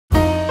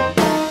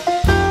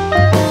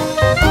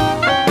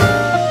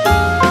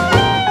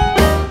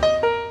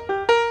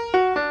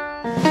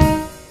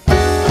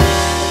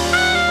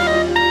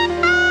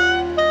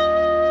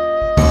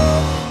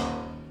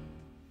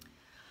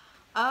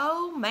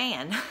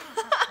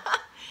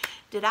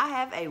Did I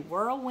have a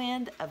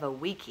whirlwind of a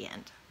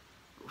weekend?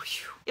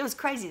 Whew. It was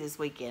crazy this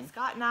weekend.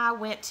 Scott and I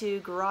went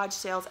to garage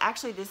sales.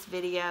 Actually, this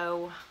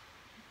video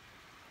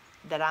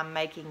that I'm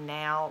making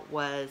now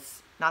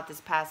was not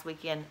this past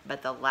weekend,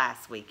 but the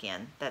last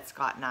weekend that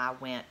Scott and I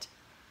went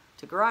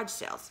to garage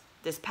sales.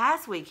 This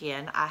past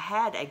weekend, I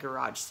had a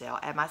garage sale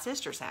at my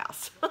sister's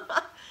house.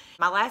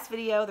 My last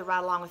video, the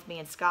ride along with me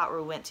and Scott, where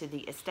we went to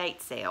the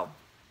estate sale.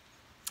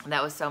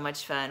 That was so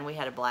much fun. We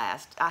had a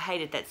blast. I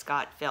hated that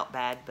Scott felt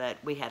bad, but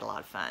we had a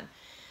lot of fun.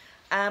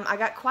 I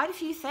got quite a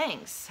few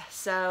things,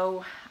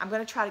 so I'm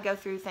going to try to go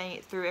through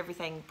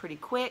everything pretty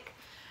quick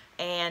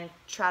and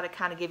try to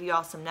kind of give you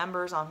all some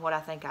numbers on what I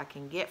think I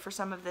can get for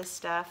some of this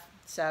stuff.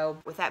 So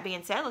with that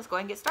being said, let's go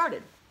ahead and get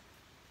started.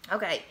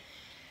 Okay,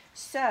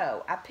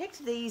 so I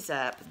picked these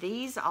up.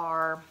 These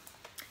are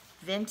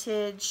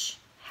vintage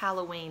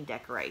Halloween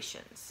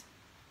decorations.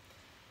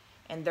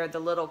 And they're the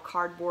little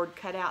cardboard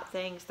cutout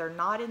things. They're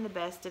not in the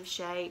best of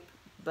shape,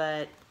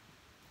 but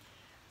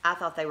I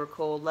thought they were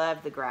cool.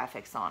 Loved the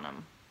graphics on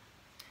them.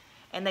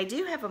 And they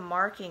do have a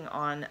marking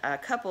on a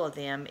couple of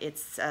them. It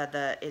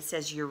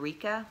says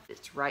Eureka.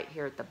 It's right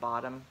here at the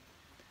bottom.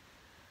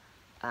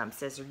 It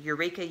says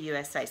Eureka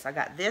USA. So I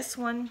got this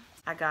one.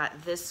 I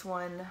got this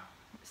one. It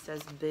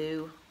says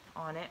Boo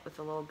on it with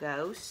a little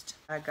ghost.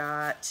 I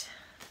got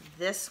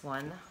this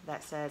one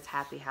that says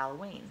Happy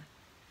Halloween.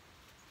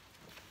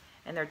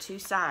 And they're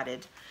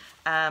two-sided.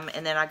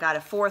 And then I got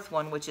a fourth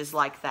one, which is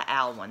like the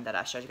owl one that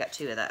I showed you. Got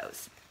two of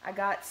those. I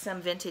got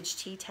some vintage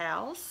tea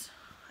towels.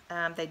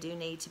 They do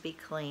need to be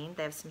cleaned.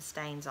 They have some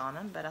stains on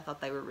them, but I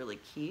thought they were really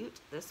cute.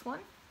 This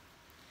one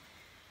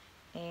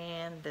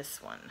and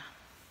this one.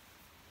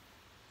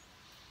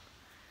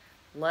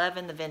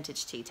 Loving the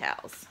vintage tea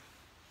towels.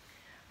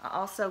 I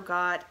also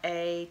got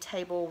a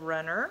table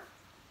runner.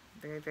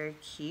 Very, very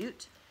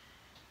cute.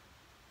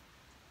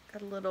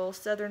 Got a little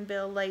Southern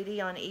Belle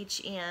lady on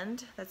each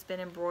end that's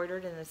been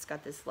embroidered, and it's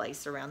got this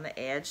lace around the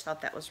edge.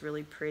 Thought that was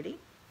really pretty.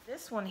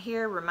 This one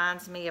here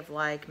reminds me of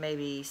like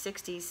maybe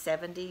 60s,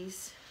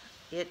 70s.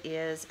 It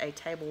is a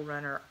table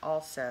runner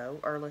also,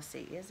 or let's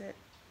see, is it?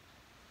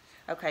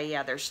 Okay,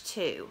 yeah, there's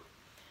two.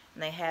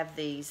 And they have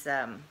these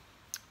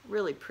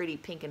really pretty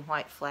pink and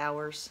white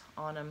flowers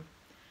on them.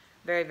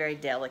 Very, very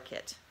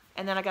delicate.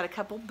 And then I got a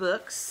couple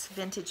books,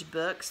 vintage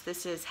books.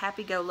 This is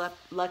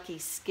Happy-Go-Lucky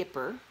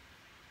Skipper.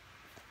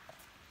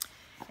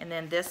 And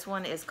then this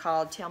one is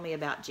called Tell Me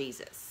About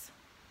Jesus.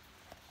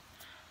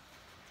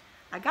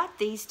 I got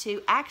these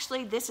two.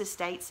 Actually, this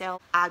estate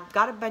sale, I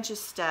got a bunch of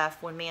stuff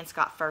when me and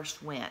Scott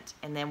first went.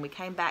 And then we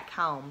came back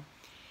home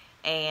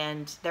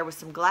and there was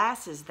some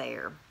glasses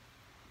there.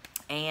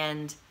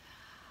 And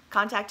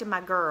contacted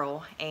my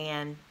girl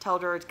and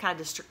told her to kind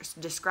of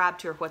describe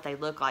to her what they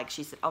look like.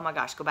 She said, oh my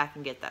gosh, go back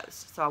and get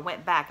those. So I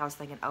went back. I was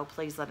thinking, oh,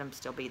 please let them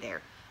still be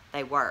there.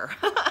 They were.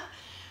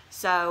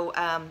 So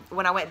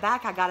when I went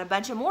back, I got a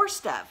bunch of more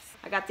stuff.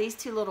 I got these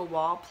two little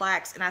wall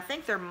plaques, and I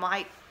think there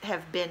might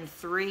have been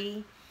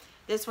three.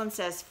 This one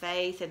says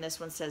faith, and this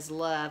one says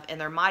love, and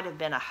there might have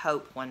been a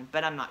hope one,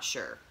 but I'm not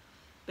sure.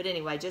 But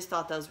anyway, just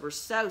thought those were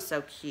so,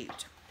 so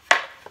cute.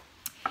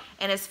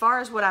 And as far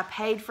as what I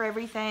paid for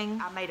everything,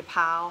 I made a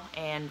pile,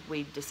 and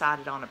we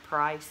decided on a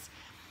price.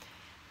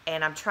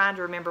 And I'm trying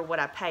to remember what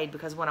I paid,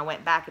 because when I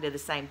went back, I did the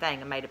same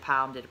thing. I made a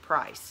pile and did a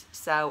price.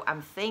 So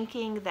I'm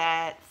thinking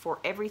that for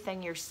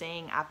everything you're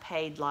seeing, I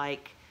paid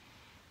like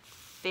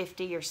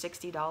 $50 or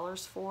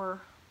 $60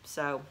 for.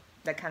 So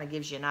that kind of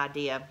gives you an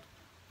idea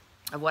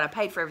of what I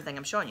paid for everything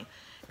I'm showing you.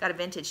 Got a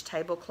vintage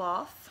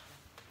tablecloth.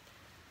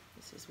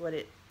 This is what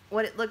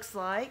it looks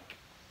like.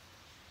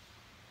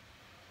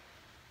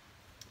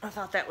 I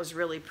thought that was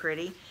really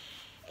pretty.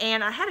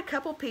 And I had a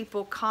couple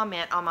people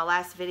comment on my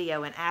last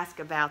video and ask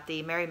about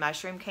the Mary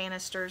Mushroom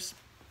canisters.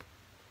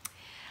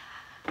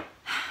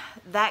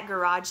 That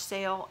garage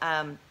sale,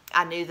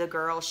 I knew the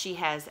girl. She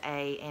has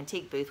a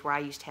antique booth where I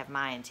used to have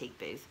my antique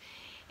booth.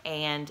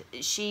 And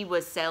she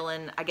was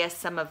selling, I guess,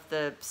 some of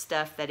the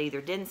stuff that either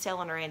didn't sell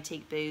in her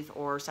antique booth,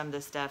 or some of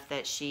the stuff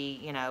that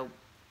she, you know,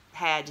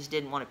 just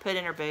didn't want to put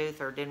in her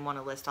booth or didn't want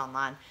to list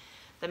online.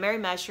 The Mary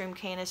Mushroom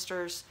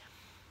canisters,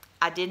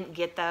 I didn't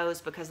get those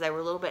because they were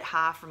a little bit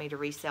high for me to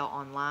resell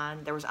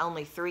online. There was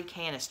only 3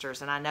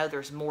 canisters, and I know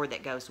there's more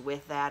that goes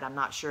with that. I'm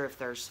not sure if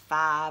there's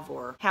 5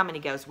 or how many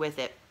goes with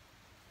it.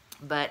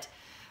 But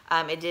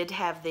it did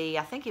have the,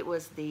 I think it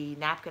was the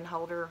napkin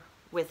holder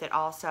with it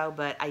also.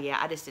 But yeah,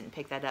 I just didn't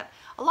pick that up.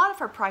 A lot of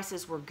her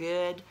prices were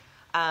good,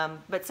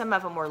 but some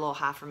of them were a little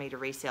high for me to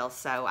resell,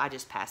 so I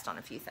just passed on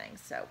a few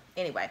things. So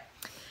anyway,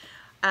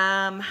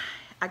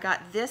 I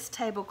got this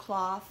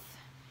tablecloth.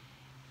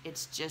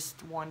 It's just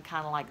one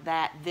kind of like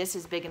that. This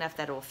is big enough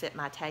that it will fit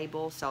my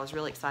table, so I was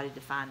really excited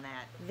to find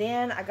that.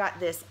 Then I got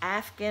this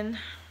Afghan.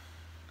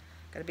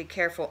 Gotta be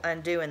careful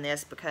undoing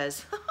this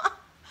because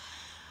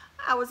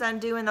I was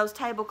undoing those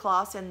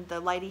tablecloths and the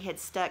lady had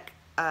stuck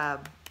a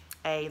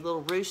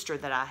little rooster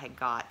that I had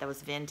got that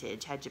was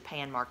vintage, had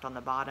Japan marked on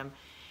the bottom.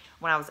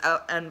 When I was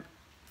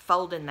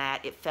unfolding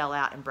that, it fell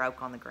out and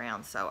broke on the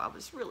ground, so I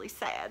was really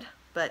sad.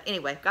 But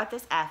anyway, got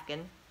this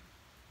Afghan.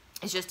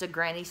 It's just a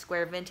granny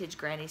square, vintage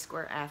granny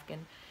square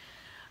Afghan.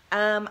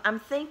 I'm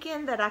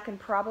thinking that I can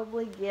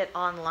probably get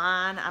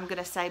online, I'm going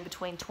to say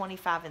between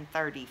 25 and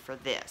 30 for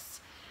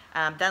this.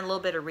 Done a little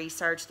bit of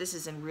research. This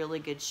is in really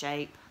good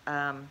shape.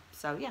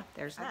 So yeah,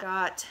 there's that. I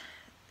got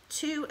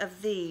 2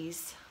 of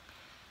these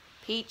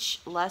peach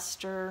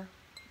luster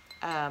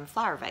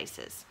flower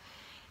vases.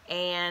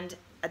 And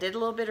I did a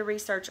little bit of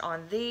research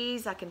on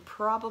these. I can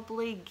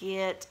probably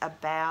get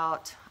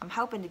about, I'm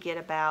hoping to get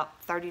about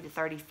 30 to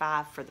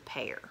 35 for the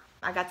pair.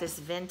 I got this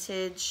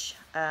vintage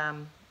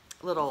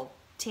little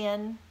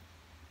tin.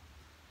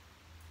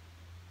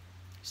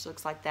 Just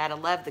looks like that. I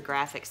love the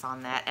graphics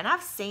on that. And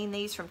I've seen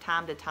these from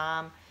time to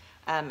time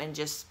and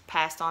just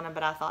passed on them,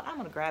 but I thought I'm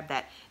gonna grab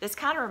that. This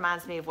kind of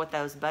reminds me of what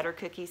those butter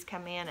cookies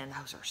come in, and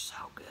those are so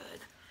good.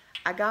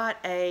 I got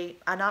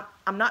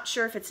I'm not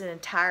sure if it's an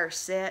entire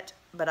set,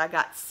 but I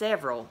got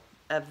several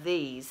of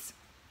these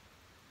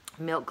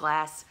milk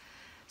glass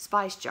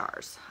spice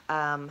jars.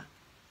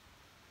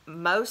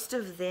 Most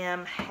of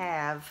them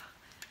have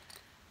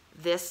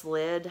this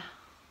lid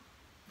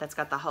that's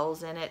got the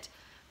holes in it,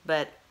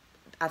 but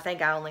I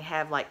think I only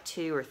have like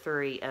 2 or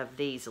 3 of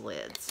these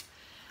lids.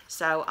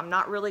 So I'm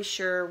not really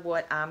sure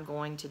what I'm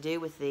going to do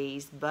with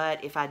these,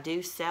 but if I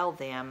do sell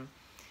them,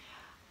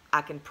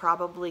 I can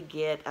probably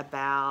get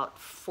about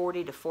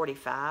 40 to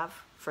 45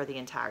 for the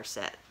entire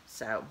set.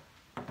 So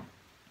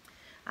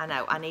I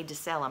know I need to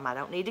sell them. I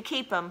don't need to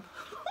keep them,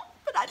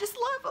 but I just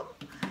love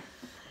them.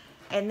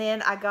 And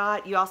then I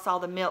got, you all saw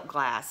the milk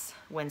glass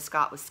when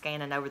Scott was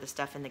scanning over the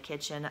stuff in the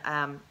kitchen.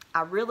 I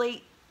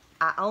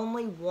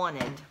only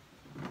wanted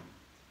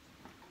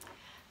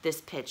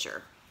this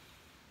pitcher.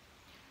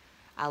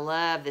 I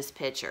love this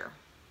pitcher.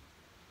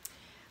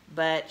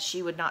 But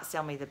she would not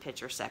sell me the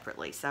pitcher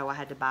separately, so I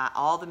had to buy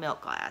all the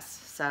milk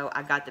glass. So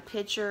I got the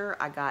pitcher,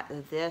 I got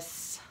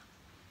this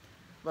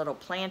little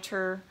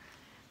planter,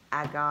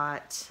 I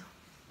got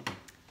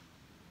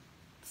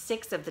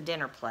 6 of the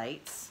dinner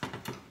plates,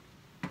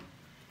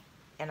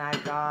 and I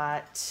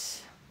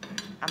got,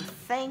 I'm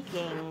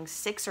thinking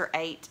 6 or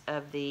 8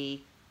 of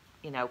the,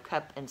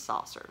 cup and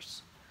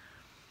saucers.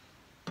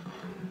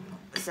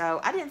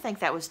 So I didn't think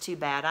that was too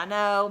bad. I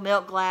know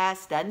milk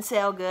glass doesn't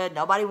sell good,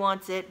 nobody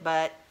wants it,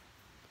 but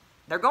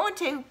they're going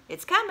to.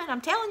 It's coming,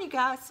 I'm telling you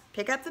guys.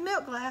 Pick up the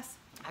milk glass.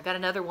 I got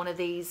another one of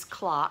these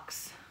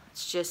clocks.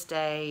 It's just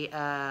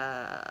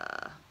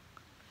a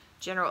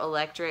General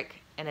Electric,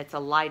 and it's a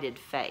lighted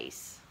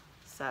face.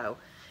 So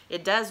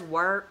it does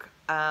work,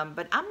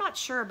 but I'm not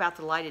sure about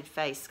the lighted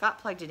face. Scott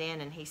plugged it in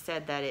and he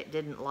said that it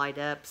didn't light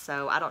up,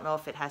 so I don't know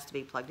if it has to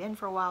be plugged in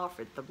for a while,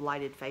 or if the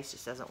lighted face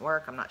just doesn't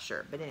work. I'm not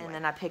sure, but anyway. And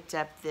then I picked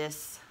up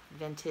this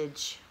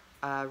vintage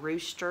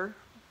rooster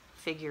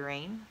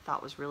figurine.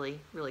 Thought was really,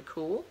 really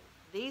cool.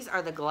 These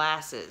are the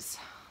glasses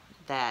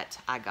that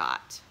I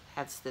got.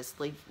 Has this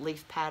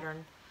leaf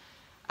pattern.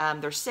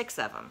 There's 6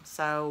 of them,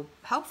 so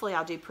hopefully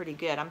I'll do pretty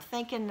good. I'm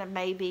thinking that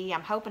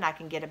I'm hoping I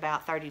can get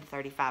about 30 to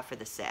 35 for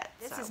the set.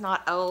 This is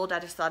not old, I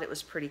just thought it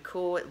was pretty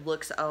cool. It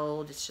looks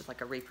old, it's just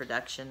like a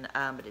reproduction,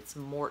 but it's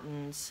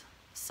Morton's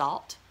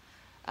salt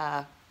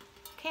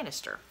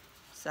canister.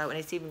 So, and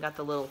it's even got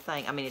the little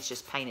thing, I mean it's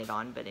just painted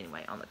on, but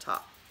anyway, on the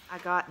top. I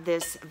got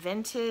this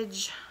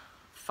vintage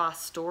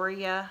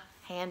Fostoria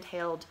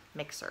handheld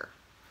mixer.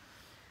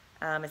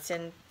 It's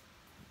in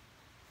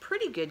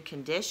pretty good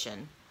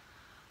condition.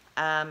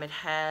 It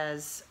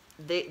has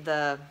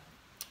the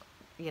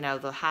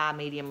high,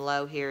 medium,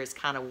 low here is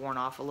kind of worn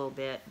off a little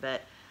bit,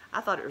 but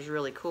I thought it was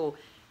really cool.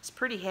 It's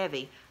pretty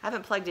heavy. I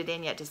haven't plugged it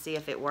in yet to see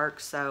if it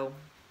works, so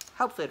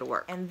hopefully it'll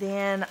work. And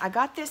then I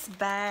got this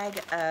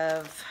bag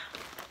of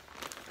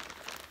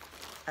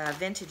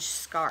vintage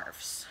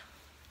scarves.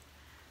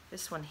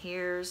 This one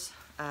here's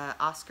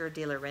Oscar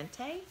de la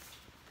Renta.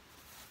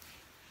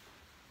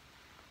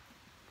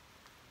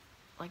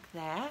 Like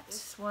that.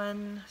 This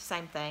one,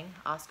 same thing,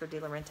 Oscar de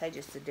la Renta,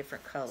 just a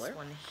different color. This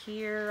one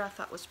here I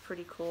thought was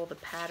pretty cool, the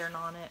pattern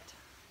on it.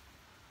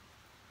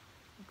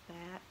 Like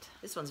that.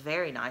 This one's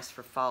very nice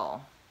for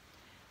fall.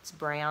 It's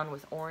brown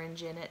with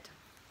orange in it.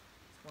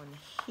 This one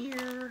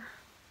here,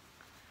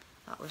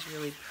 that was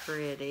really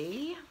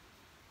pretty.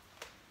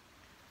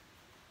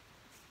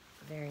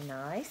 Very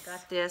nice.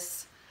 Got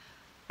this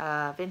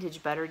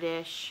vintage butter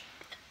dish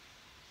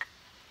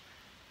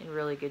in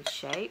really good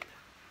shape.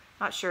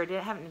 Not sure,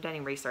 haven't done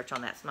any research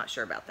on that, so I'm not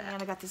sure about that.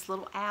 And I got this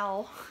little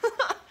owl.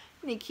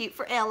 Isn't he cute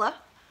for Ella?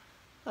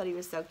 Thought he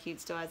was so cute,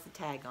 still has the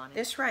tag on it.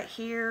 This right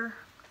here,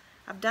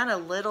 I've done a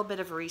little bit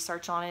of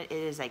research on it. It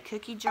is a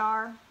cookie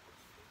jar.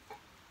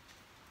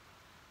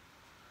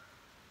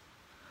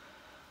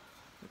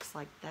 Looks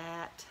like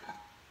that.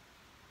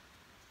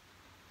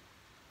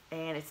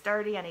 And it's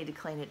dirty, I need to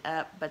clean it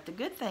up. But the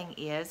good thing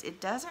is,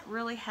 it doesn't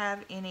really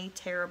have any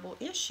terrible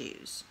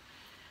issues.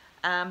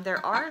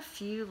 There are a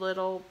few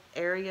little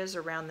areas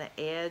around the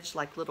edge,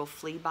 like little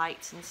flea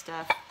bites and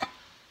stuff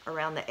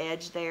around the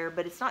edge there,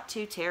 but it's not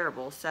too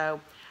terrible. So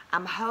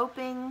I'm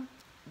hoping,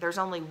 there's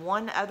only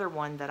one other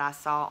one that I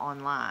saw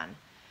online,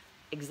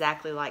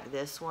 exactly like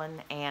this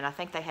one, and I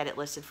think they had it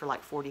listed for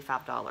like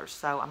 $45.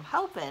 So I'm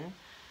hoping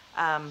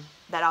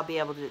that I'll be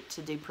able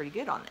to do pretty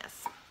good on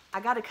this. I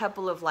got a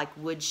couple of like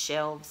wood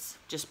shelves,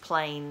 just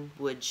plain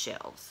wood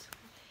shelves.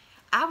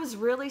 I was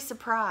really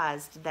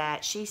surprised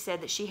that she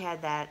said that she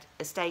had that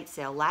estate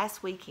sale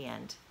last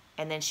weekend,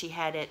 and then she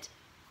had it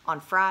on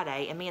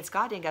Friday, and me and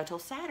Scott didn't go till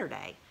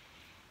Saturday.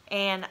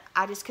 And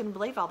I just couldn't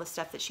believe all the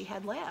stuff that she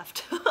had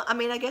left. I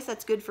mean, I guess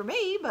that's good for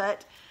me,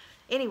 but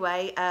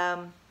anyway,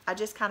 I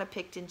just kind of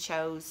picked and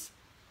chose,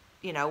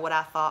 you know, what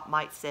I thought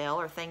might sell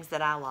or things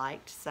that I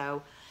liked.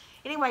 So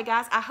anyway,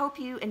 guys, I hope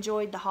you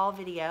enjoyed the haul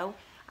video.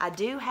 I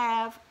do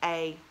have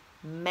a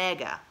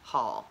mega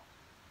haul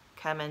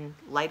coming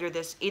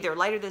either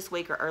later this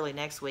week or early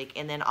next week.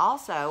 And then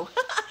also,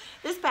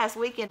 this past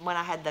weekend when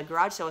I had the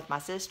garage sale with my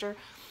sister,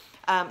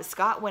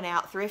 Scott went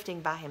out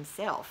thrifting by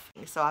himself.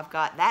 So I've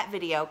got that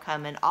video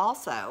coming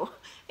also,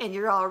 and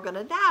you're all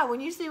gonna die when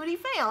you see what he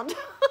found.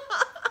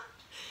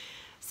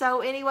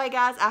 So anyway,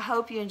 guys, I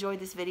hope you enjoyed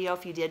this video.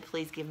 If you did,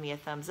 please give me a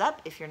thumbs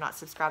up. If you're not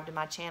subscribed to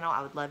my channel,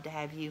 I would love to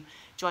have you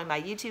join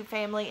my YouTube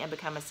family and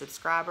become a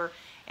subscriber.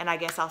 And I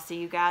guess I'll see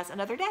you guys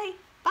another day.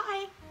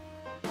 Bye.